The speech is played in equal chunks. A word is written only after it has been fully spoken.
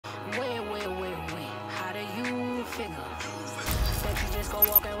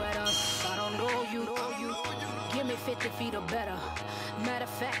walking with us. I don't know you. Give me 50 feet or better. Matter of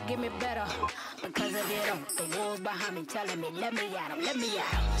fact, give me better. Because if you don't, the wolves behind me telling me, let me at 'em, let me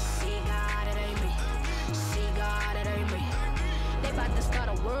at 'em. See God, it ain't me. See God, it ain't me. They about to start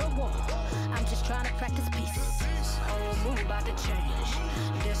a world war. I'm just trying to practice peace. Whole move about to change.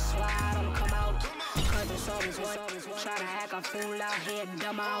 This why I don't come out. Cause it's always one. Try to act a fool out here and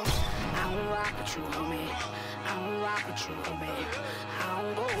dumb out. I don't rock with you, homie. I don't rock with you, homie. I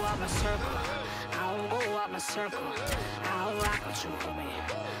don't go out my circle. I don't go out my circle. I don't rock with you, homie.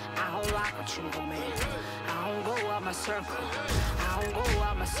 I don't rock with you, homie. I don't go out my circle. I don't go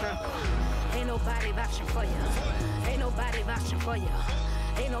out my circle. Ain't nobody vouching for you. Ain't nobody vouching for you.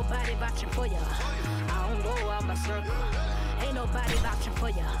 Ain't nobody vouching for you. I don't go out my circle. Ain't nobody vouching for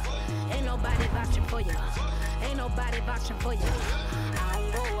you. Ain't nobody vouching for you. Ain't nobody vouching for you. I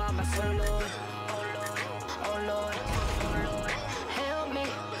don't go out my circle. Oh Lord, oh Lord, oh Lord, help me,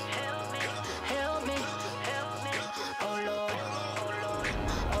 help me, help me, help me. Oh Lord, oh Lord,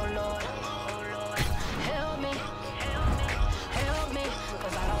 oh Lord, oh Lord, help me, help me, help me.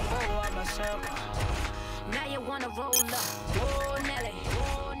 Cause I don't go out my circle. Now you wanna roll up, oh Nelly,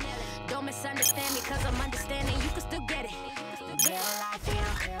 oh Nelly. Don't misunderstand me cause I'm understanding you can still get it. Real life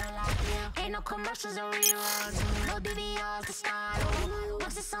here, ain't no commercials or reruns, no DVRs to start over.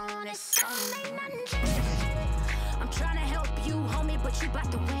 Once it's on, ain't nothing change. I'm trying to help you, homie, but you bout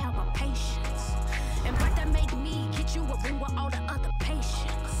to wear out my patience. And bout to make me get you a room with all the other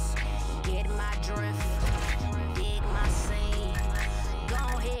patients. Get my drift, dig my scene. Go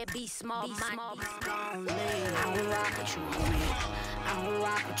ahead, be small, be small, I don't rock with you, homie. I don't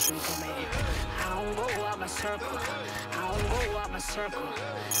rock with you, homie. I don't go out my circle. I don't go out my circle.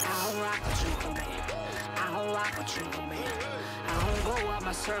 I don't rock with you, homie. I don't rock with you, homie. I don't go out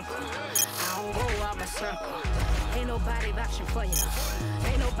my circle. I don't go out my circle. Ain't nobody vouching for you.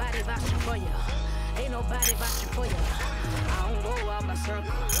 Ain't nobody vouching for you. Ain't nobody vouching for you. I don't go out my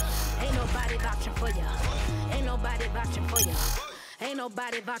circle. Ain't nobody vouching for you. Ain't nobody vouching for you. Ain't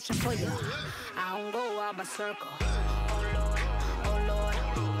nobody vouching for you. I don't go out my circle. Oh Lord, oh Lord,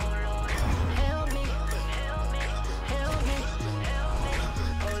 oh Lord, help me, help me, help me, help me.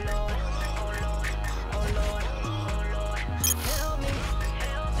 Oh Lord, oh Lord, oh Lord, oh Lord, help me,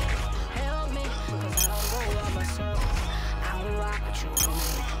 help me, help me. Cause I don't go out my circle. I don't rock with you,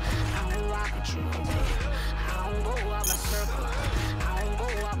 homie. I don't rock with you, homie. I don't go out my circle. I don't go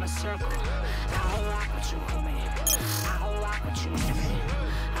out my circle. I don't rock with you, homie. I don't rock with you, homie.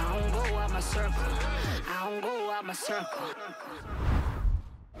 I don't go out my circle. I don't go out my circle.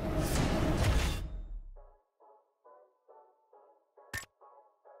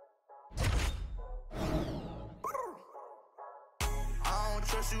 I don't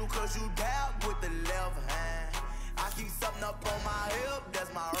trust you cause you dab with the left hand. I keep something up on my hip,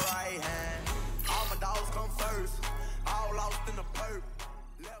 that's my right hand. All my dogs come first, all lost in the perp.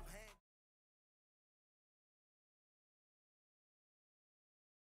 Left hand.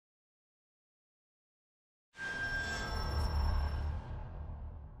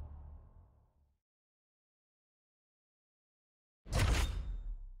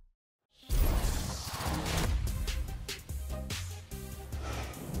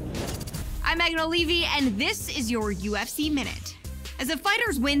 I'm Megan O'Leary, and this is your UFC Minute. As a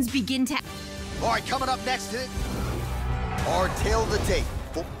fighter's wins begin to... All right, coming up next, our tail of the tape.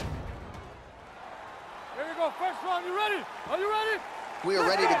 Here you go, first round, you ready? Are you ready? We are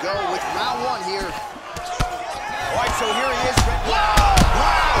ready to go with round one here. All right, so here he is. Wow!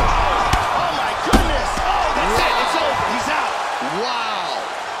 Wow! Oh, my goodness! Oh, that's it, it's over, he's out. Wow!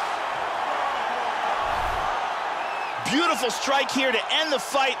 Beautiful strike here to end the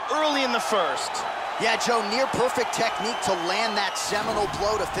fight early in the first. Yeah, Joe, near perfect technique to land that seminal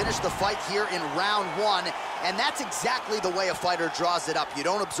blow to finish the fight here in round one. And that's exactly the way a fighter draws it up. You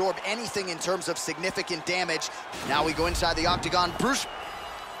don't absorb anything in terms of significant damage. Now we go inside the octagon. Bruce.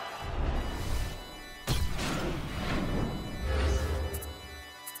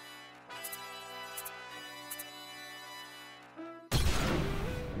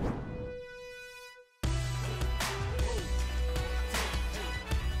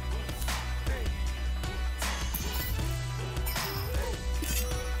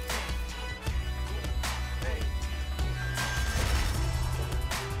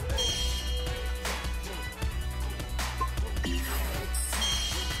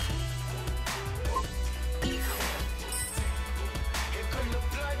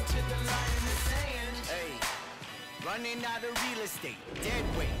 running out of real estate. Dead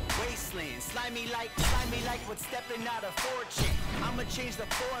weight, wasteland, slimy like what's stepping out of 4chan. I'ma change the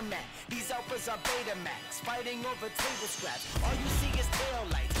format. These alphas are Betamax, fighting over table scraps. All you see is tail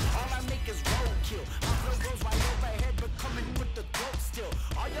lights. All I make is roadkill. My flow goes right overhead, but coming with the throat still.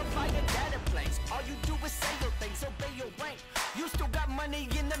 All your fire data blanks. All you do is say your things, obey your rank. You still got money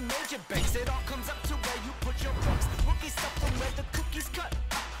in the major banks. It all comes up to where you put your bucks. Rookie stuff from where the cookies cut.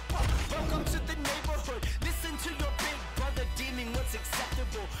 Welcome to the neighborhood. Listen to your big brother deeming what's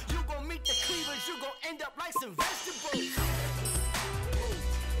acceptable. You gon' meet the cleavers, you gon' end up like some vegetables.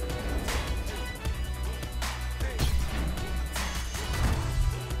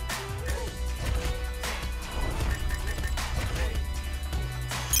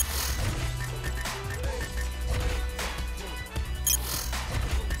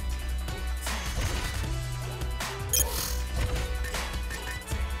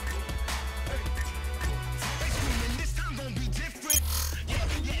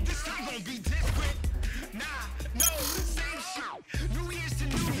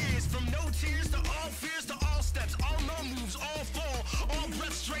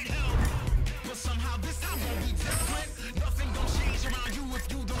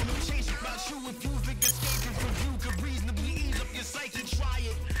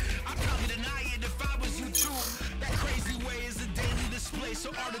 So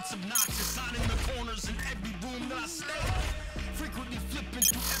art it's obnoxious, signing the corners in every room that I stay. Frequently flipping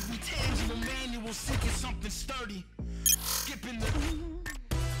through every tangible manual, seeking something sturdy. Skipping the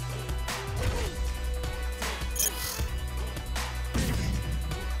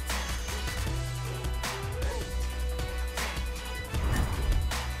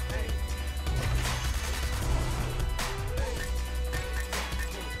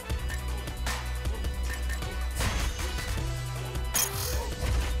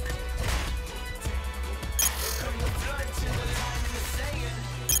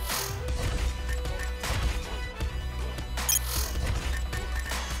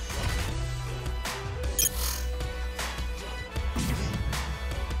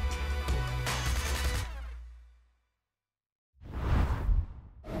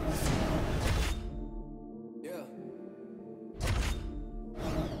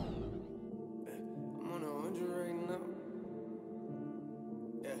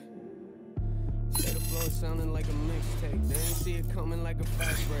sounding like a mixtape. They ain't see it coming like a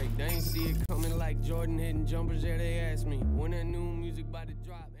fast break. They ain't see it coming like Jordan hitting jumpers. Yeah, they asked me when that new music about to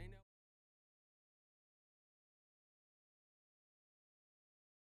drop. Ain't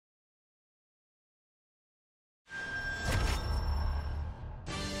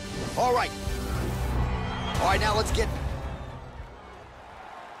All right. All right, now let's get...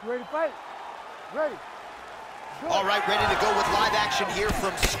 You ready to fight? Ready. All right, ready to go with live action here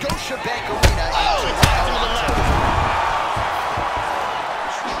from Scotiabank Arena. Oh, it's back to the left.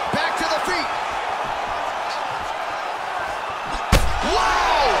 Back to the feet.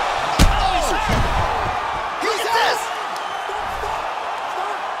 Wow! Oh! He's this!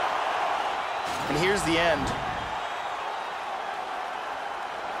 And here's the end.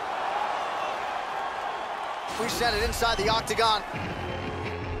 We sent it inside the octagon.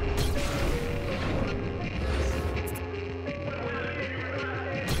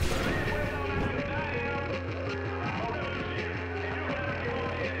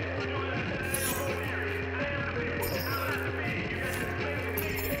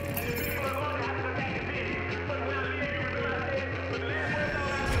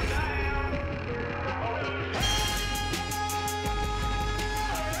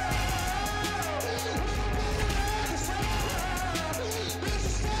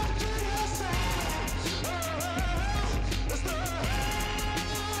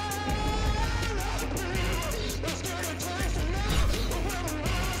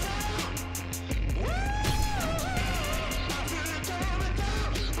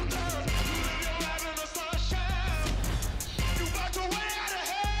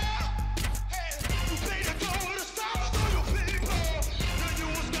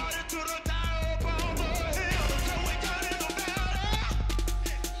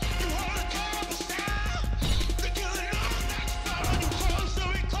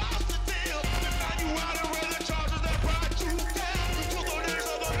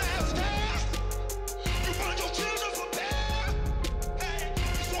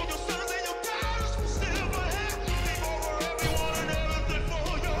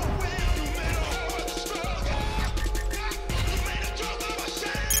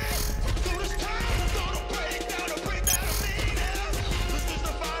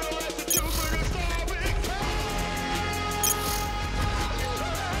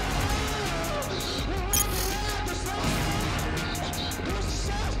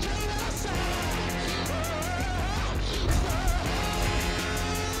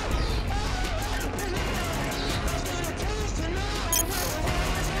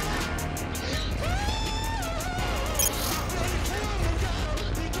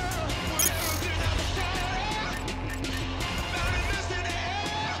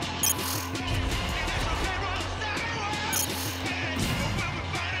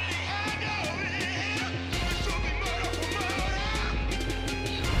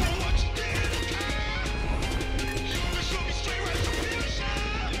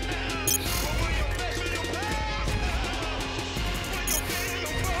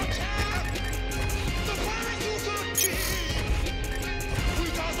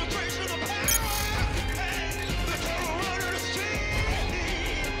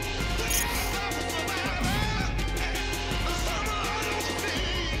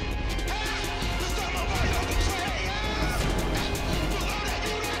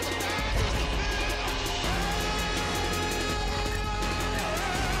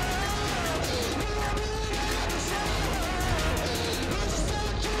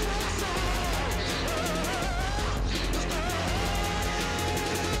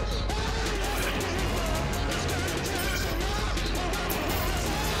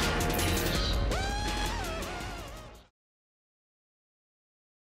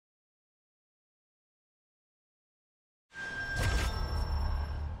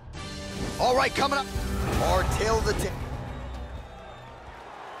 All right, coming up. Our tail of the tape.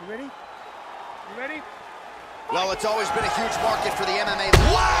 You ready? You ready? Well, it's always been a huge market for the MMA.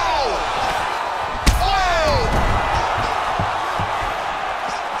 Whoa! Oh!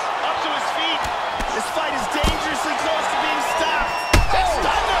 Up to his feet. This fight is dangerously close to being stopped. That's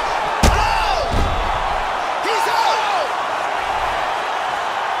stunned him. Oh! He's out!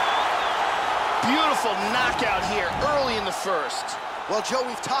 Beautiful knockout here early in the first. Well, Joe,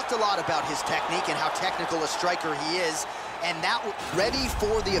 we've talked a lot about his technique and how technical a striker he is, and that ready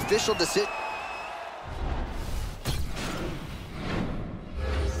for the official decision.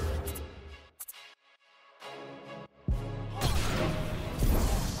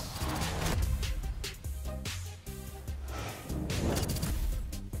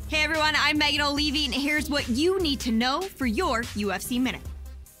 Hey everyone, I'm Megan O'Leary, and here's what you need to know for your UFC Minute.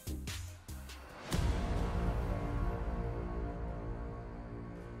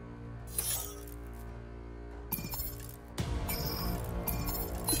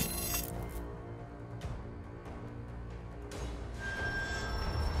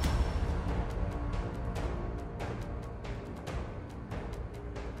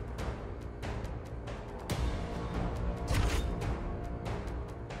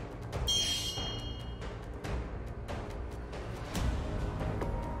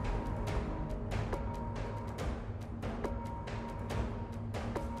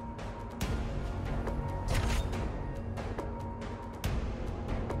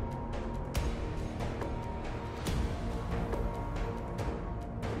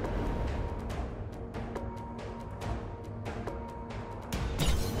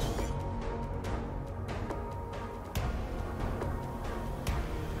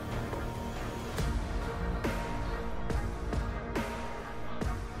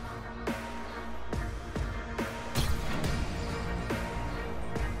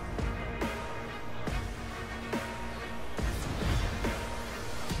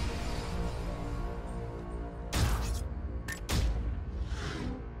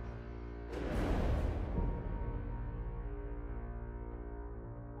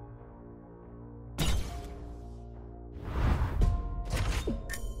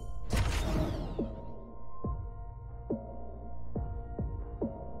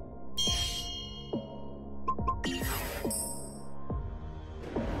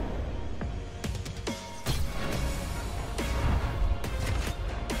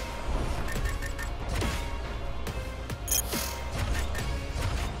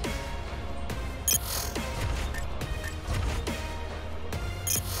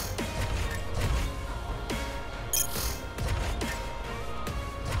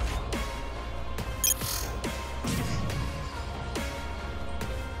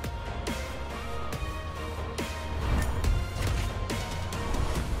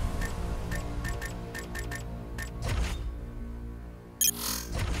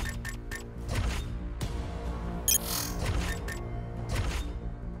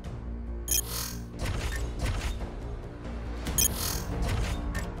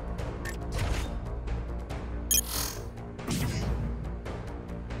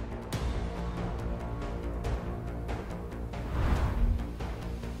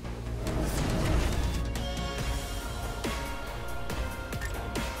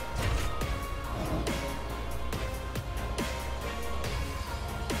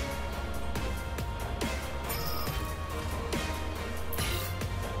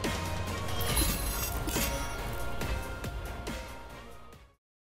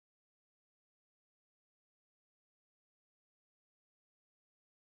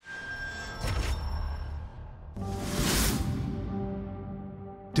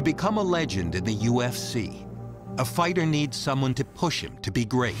 To become a legend in the UFC, a fighter needs someone to push him to be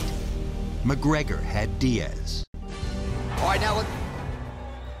great. Mcgregor had Diaz. All right, now look.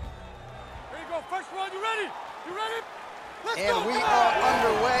 Here you go, first round, you ready? You ready? Let's go! And we are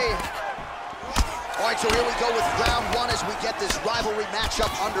underway. All right, so here we go with round one as we get this rivalry matchup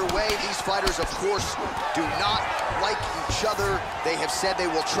underway. These fighters, of course, do not like each other. They have said they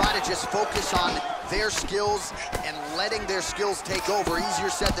will try to just focus on their skills and letting their skills take over. Easier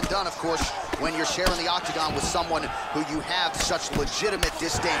said than done, of course, when you're sharing the octagon with someone who you have such legitimate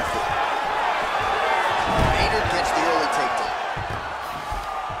disdain for. Maynard gets the early takedown.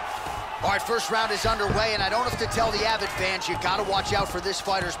 All right, first round is underway, and I don't have to tell the avid fans, you gotta watch out for this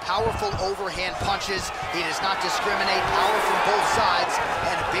fighter's powerful overhand punches. He does not discriminate, power from both sides,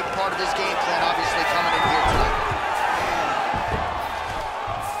 and a big part of his game plan, obviously, coming in here tonight.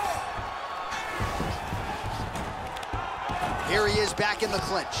 Here he is back in the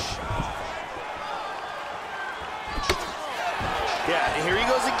clinch. Yeah, here he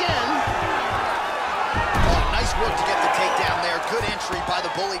goes again. work to get the takedown there. Good entry by the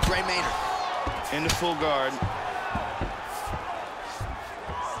bully, Gray Maynard. Into full guard.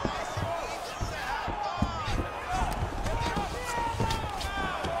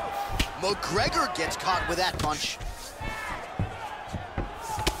 Mcgregor gets caught with that punch.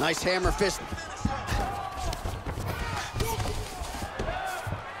 Nice hammer fist.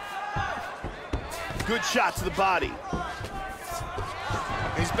 Good shot to the body.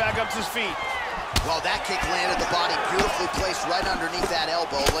 He's back up to his feet. Well, that kick landed the body beautifully placed right underneath that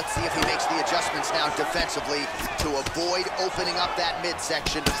elbow. Let's see if he makes the adjustments now defensively to avoid opening up that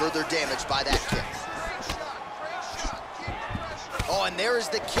midsection to further damage by that kick. Oh, and there is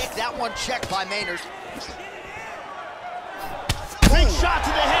the kick. That one checked by Maynard. Big shot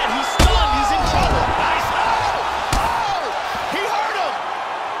to the head. He's stunned. He's in trouble. Nice. Oh! He hurt him.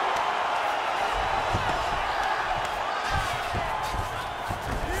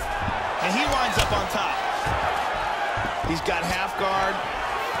 And he winds up on top. He's got half guard.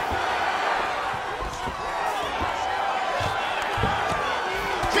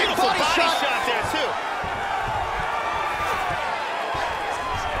 Beautiful body shot there, too.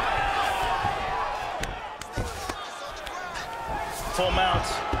 Full mount.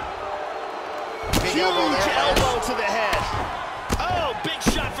 Big Huge elbow to the head. Oh, big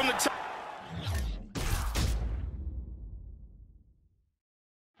shot from the top.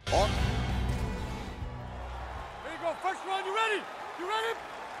 First round, you ready? You ready?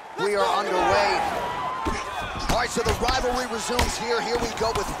 We are underway. All right, so the rivalry resumes here. Here we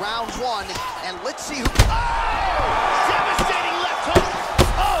go with round one, and let's see who... Oh! Devastating left hook.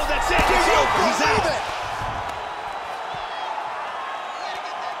 Oh, that's it. He's over. He's out.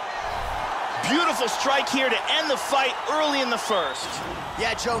 Beautiful strike here to end the fight early in the first.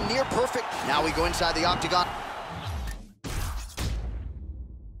 Yeah, Joe, near perfect. Now we go inside the octagon.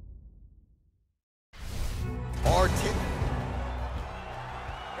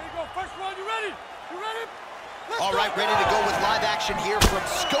 All right, ready to go with live action here from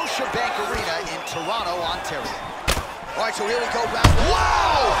Scotiabank Arena in Toronto, Ontario. All right, so here we go, round one.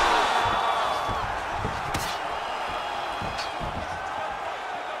 Wow!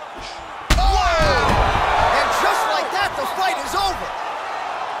 Oh! And just like that, the fight is over.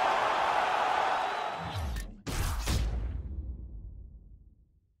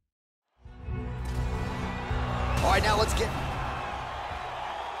 All right, now let's get... Here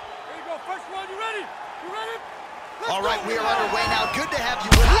you go, first round, you ready? You ready? All right, we are underway now. Good to have you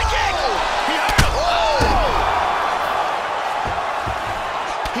with us. He hurt him. Oh!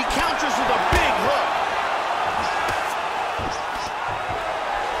 He counters with a big hook.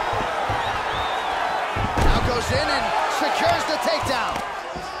 Now goes in and secures the takedown.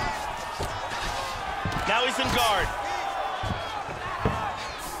 Now he's in guard.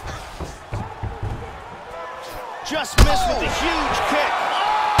 Just missed with the huge kick.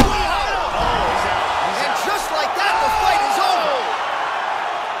 Oh, he hurt him. Oh, he's out. And just like that, the fight is over.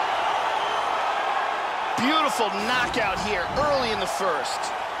 Beautiful knockout here early in the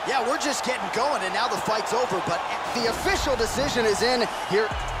first. Yeah, we're just getting going, and now the fight's over, but the official decision is in here.